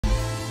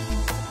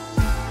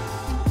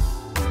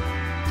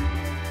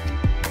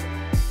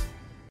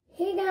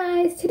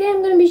Today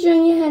I'm going to be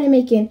showing you how to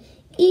make an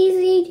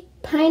easy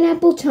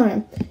pineapple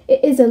charm.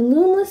 It is a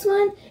loomless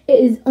one. It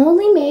is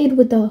only made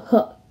with a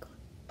hook.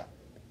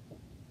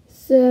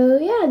 So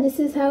yeah, this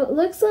is how it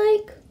looks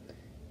like.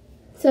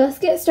 So let's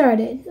get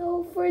started.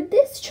 So for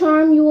this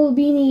charm you will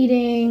be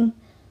needing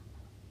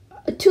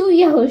 2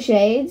 yellow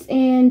shades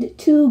and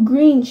 2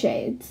 green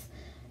shades.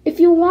 If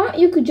you want,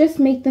 you could just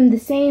make them the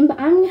same, but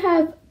I'm going to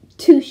have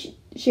 2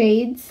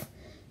 shades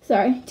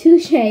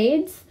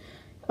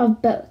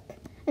of both.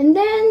 And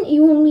then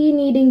you will be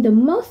needing the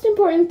most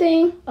important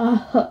thing, a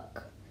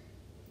hook,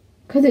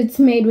 because it's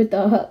made with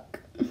a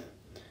hook.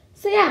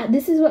 So yeah,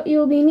 this is what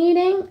you'll be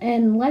needing,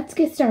 and let's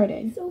get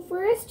started. So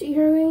first,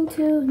 you're going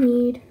to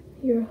need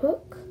your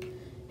hook,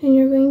 and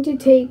you're going to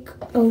take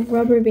a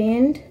rubber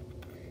band,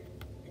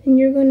 and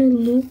you're going to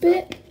loop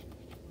it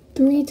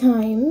 3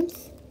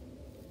 times,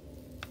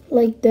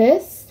 like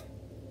this.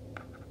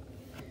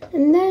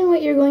 And then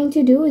what you're going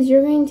to do is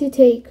you're going to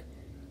take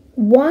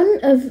one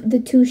of the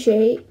 2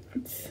 shades,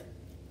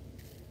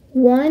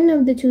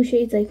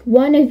 like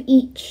one of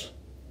each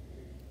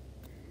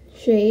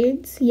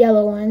shades,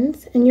 yellow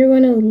ones, and you're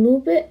going to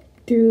loop it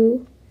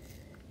through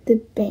the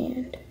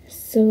band,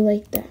 so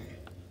like that.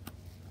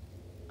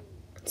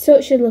 So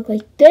it should look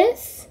like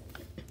this.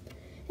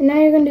 And now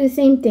you're going to do the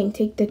same thing.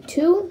 Take the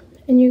 2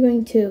 and you're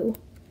going to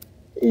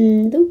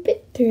loop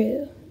it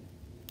through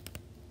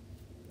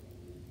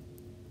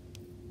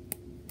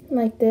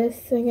like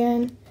this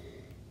again.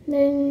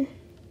 Then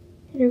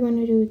you're going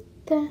to do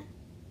that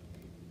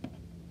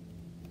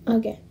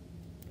again.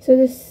 So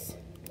this,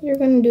 you're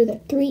going to do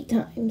that 3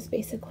 times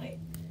basically.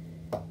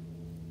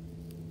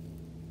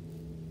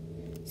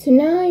 So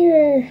now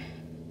your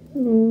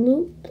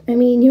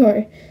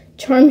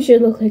charm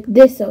should look like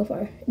this so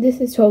far.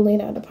 This is totally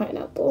not a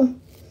pineapple,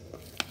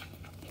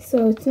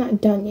 so it's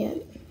not done yet.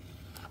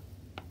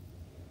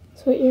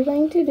 So what you're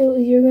going to do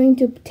is you're going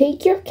to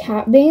take your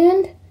cap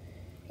band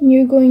and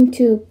you're going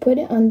to put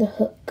it on the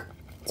hook.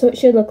 So it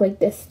should look like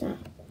this now.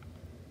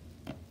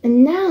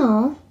 And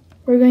now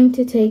we're going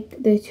to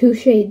take the 2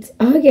 shades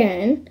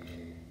again,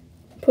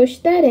 push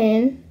that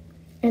in,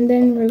 and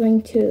then we're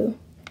going to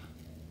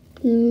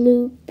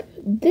loop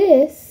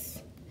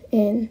this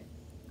in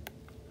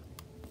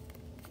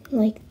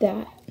like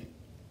that.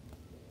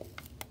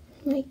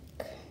 Like,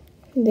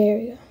 there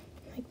we go,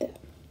 like that.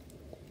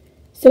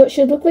 So it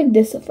should look like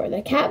this so far.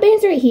 The cap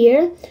band's right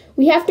here.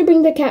 We have to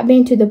bring the cap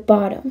band to the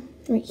bottom,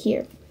 right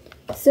here.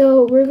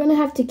 So we're gonna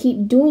have to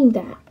keep doing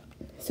that.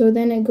 So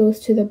then it goes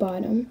to the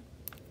bottom.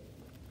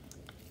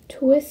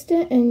 Twist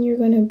it and you're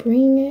gonna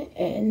bring it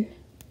in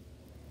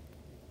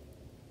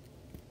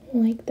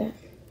like that.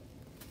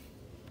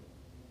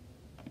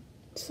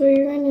 So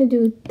you're gonna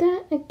do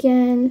that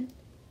again.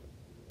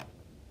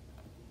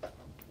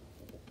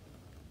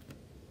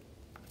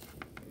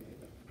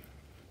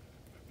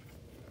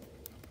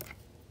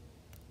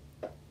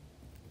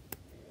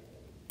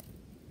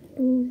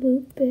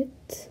 Loop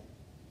it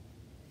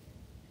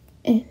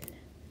in.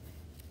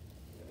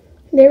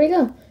 There we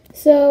go.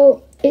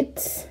 So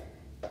it's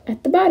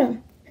at the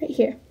bottom right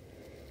here.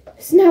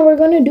 So now we're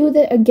going to do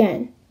that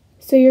again.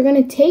 So you're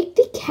going to take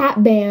the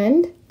cap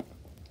band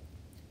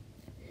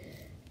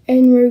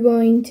and we're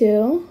going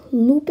to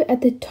loop it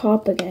at the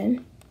top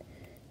again.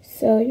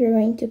 So you're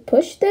going to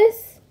push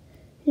this,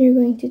 you're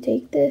going to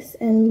take this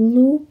and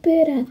loop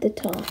it at the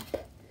top.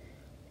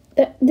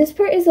 This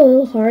part is a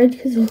little hard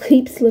because it'll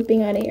keep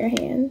slipping out of your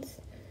hands.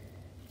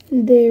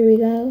 There we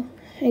go.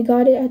 I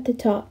got it at the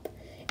top.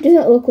 It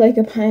doesn't look like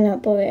a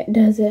pineapple yet,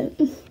 does it?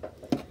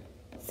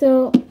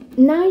 So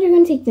now you're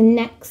going to take the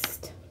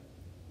next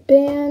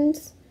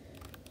bands,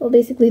 well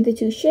basically the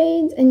 2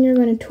 shades, and you're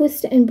going to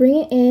twist it and bring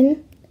it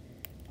in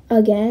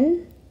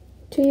again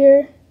to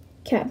your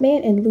cap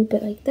band and loop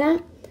it like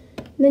that.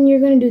 Then you're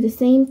going to do the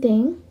same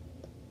thing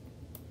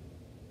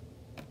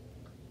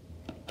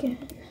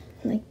again,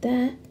 like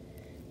that,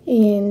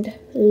 and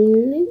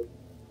loop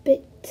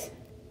it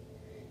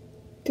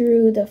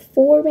through the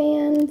 4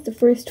 bands, the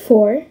first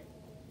 4,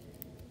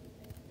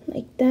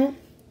 like that.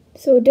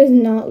 So it does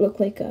not look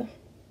like a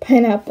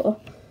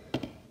pineapple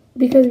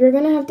because we're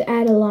going to have to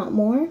add a lot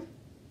more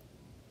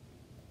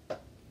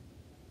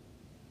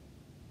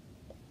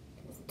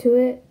to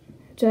it,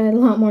 to add a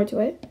lot more to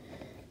it.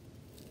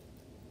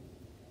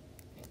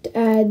 To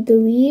add the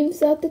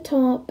leaves at the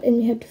top, and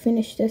we have to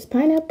finish this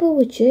pineapple,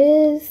 which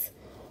is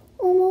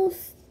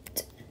almost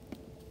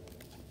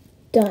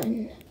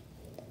done.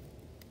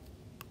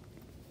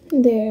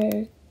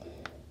 There,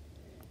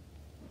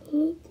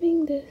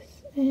 looping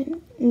this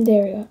in, and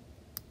there we go.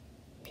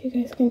 If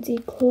you guys can see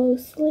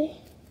closely,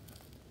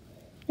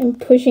 I'm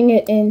pushing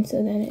it in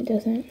so then it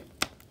doesn't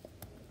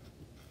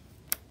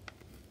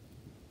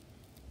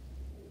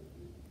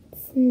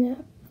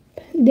snap.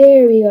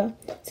 There we go.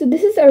 So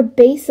this is our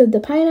base of the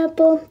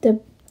pineapple.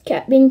 The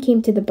cap band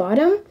came to the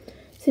bottom.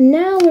 So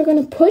now we're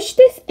going to push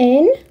this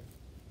in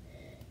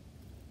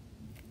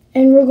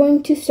and we're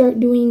going to start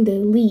doing the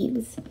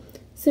leaves.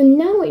 So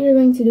now what you're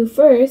going to do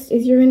first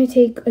is you're going to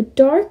take a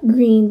dark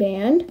green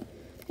band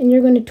and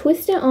you're going to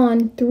twist it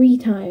on 3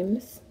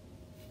 times.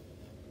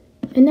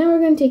 And now we're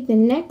going to take the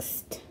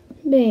next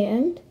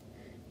band,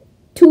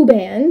 2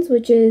 bands,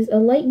 which is a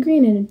light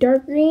green and a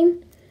dark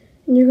green.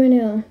 And you're going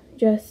to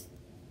just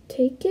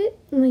take it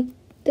like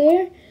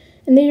there.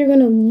 And then you're going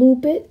to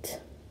loop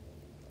it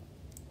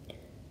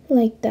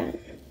like that.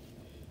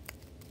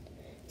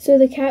 So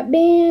the cap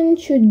band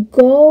should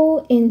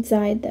go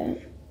inside them.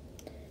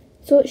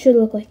 So it should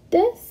look like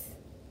this.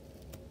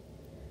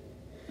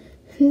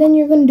 And then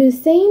you're going to do the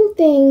same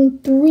thing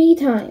 3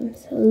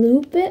 times.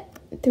 Loop it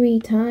 3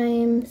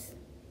 times.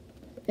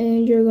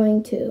 And you're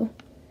going to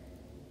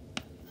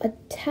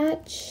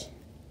attach,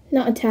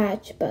 not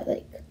attach, but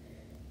like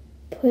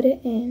put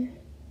it in.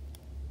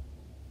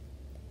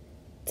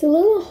 It's a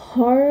little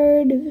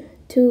hard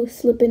to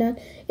slip it on.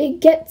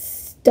 It gets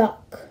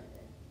stuck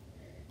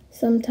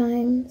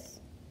sometimes,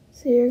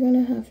 so you're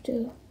gonna have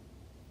to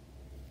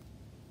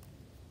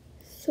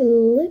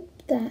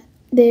slip that.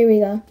 There we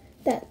go.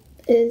 That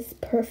is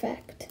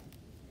perfect.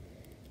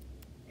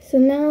 So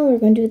now we're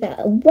gonna do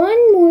that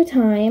one more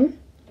time,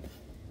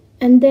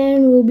 and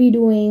then we'll be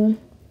doing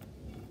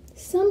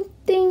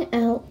something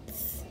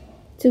else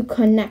to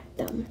connect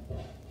them.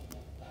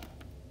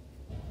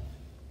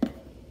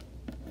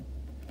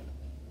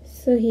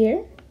 So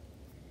here,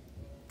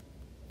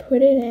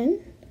 put it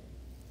in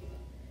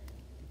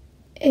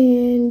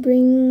and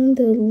bring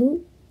the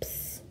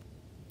loops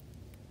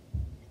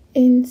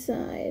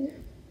inside.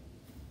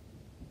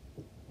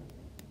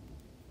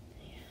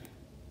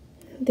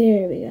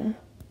 There we go.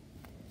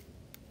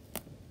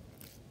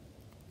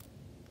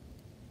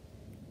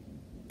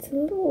 It's a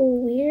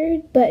little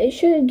weird, but it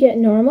should get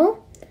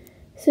normal.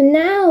 So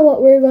now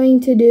what we're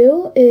going to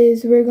do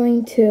is we're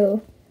going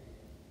to,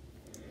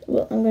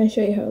 well, I'm going to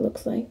show you how it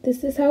looks like.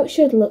 This is how it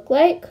should look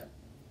like.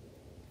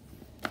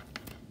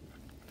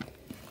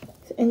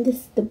 And this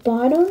is the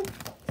bottom.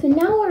 So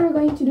now what we're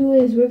going to do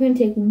is we're going to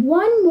take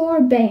one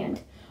more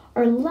band,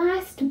 our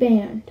last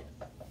band.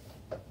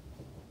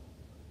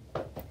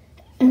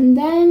 And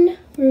then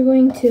we're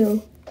going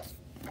to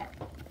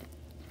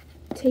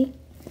take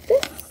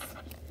this.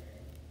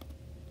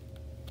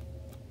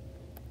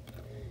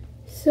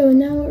 So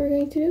now what we're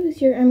going to do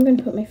is I'm going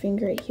to put my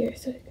finger right here.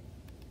 So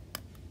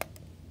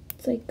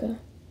it's like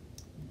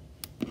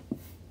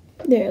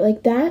there,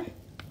 like that.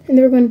 And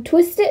then we're going to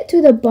twist it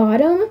to the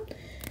bottom.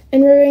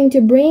 And we're going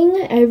to bring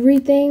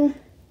everything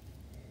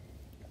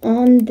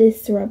on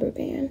this rubber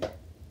band.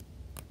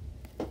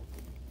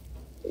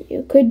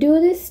 You could do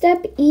this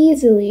step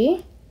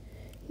easily.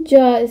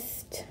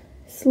 Just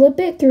slip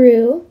it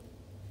through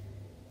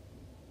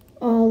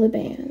all the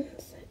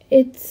bands.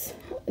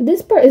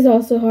 This part is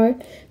also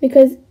hard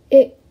because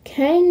it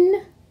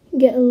can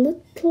get a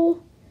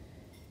little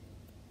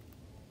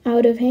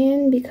out of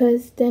hand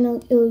because then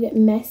it'll get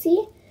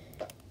messy.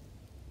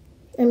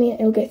 I mean,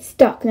 it'll get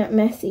stuck, not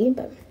messy,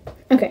 but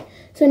okay.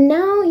 So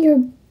now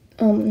your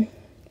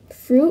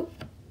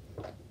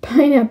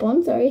pineapple,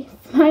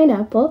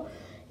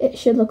 it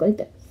should look like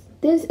this.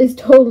 This is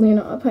totally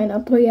not a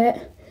pineapple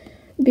yet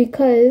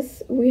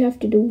because we have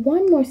to do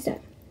one more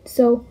step.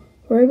 So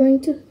we're going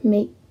to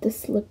make the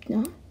slip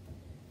knot.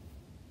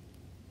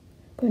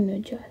 I'm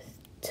going to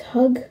just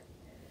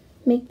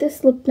make the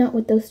slip knot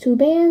with those 2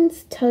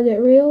 bands, tug it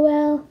real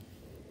well.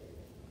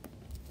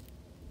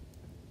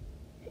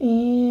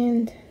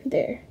 And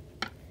there.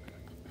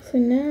 So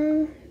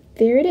now,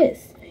 there it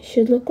is. It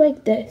should look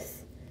like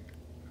this.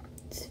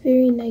 It's a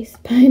very nice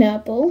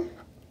pineapple.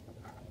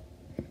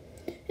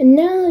 And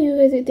now you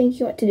guys are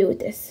thinking what to do with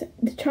this.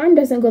 The charm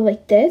doesn't go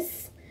like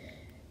this.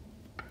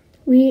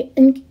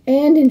 And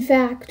in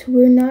fact,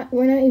 we're not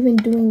even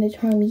doing the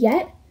charm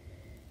yet.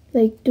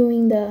 Like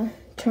doing the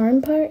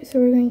charm part. So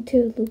we're going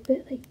to loop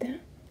it like that.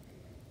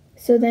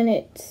 So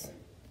then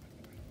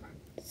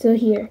so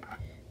here.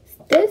 It's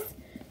this.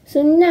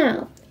 So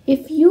now,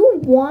 if you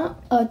want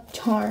a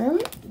charm,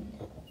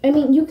 I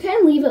mean, you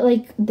can leave it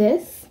like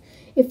this.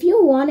 If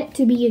you want it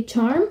to be a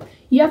charm,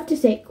 you have to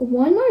take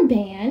one more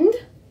band.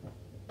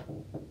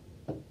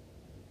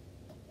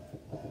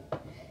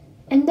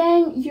 And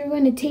then you're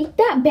going to take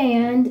that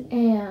band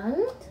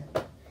and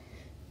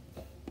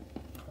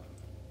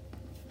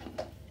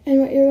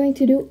what you're going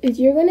to do is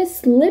you're going to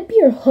slip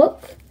your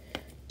hook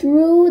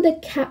through the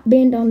cap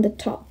band on the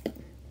top.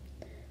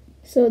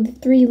 So the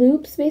 3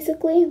 loops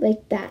basically,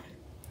 like that.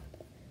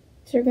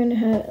 So you're going to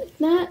have it like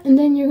that, and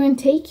then you're going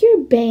to take your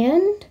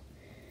band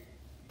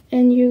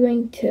and you're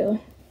going to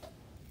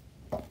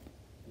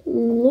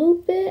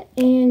loop it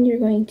and you're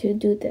going to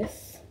do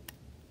this.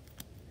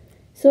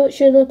 So it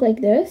should look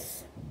like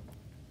this.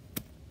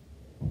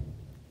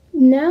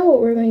 Now what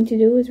we're going to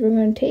do is we're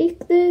going to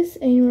take this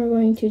and we're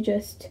going to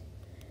just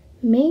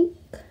make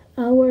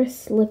our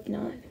slip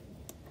knot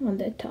on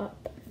the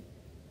top.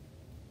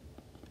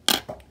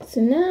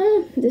 So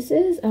now this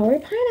is our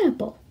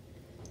pineapple.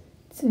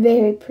 It's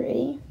very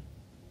pretty.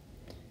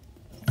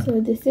 So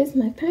this is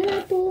my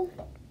pineapple.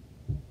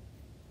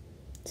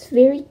 It's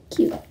very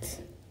cute.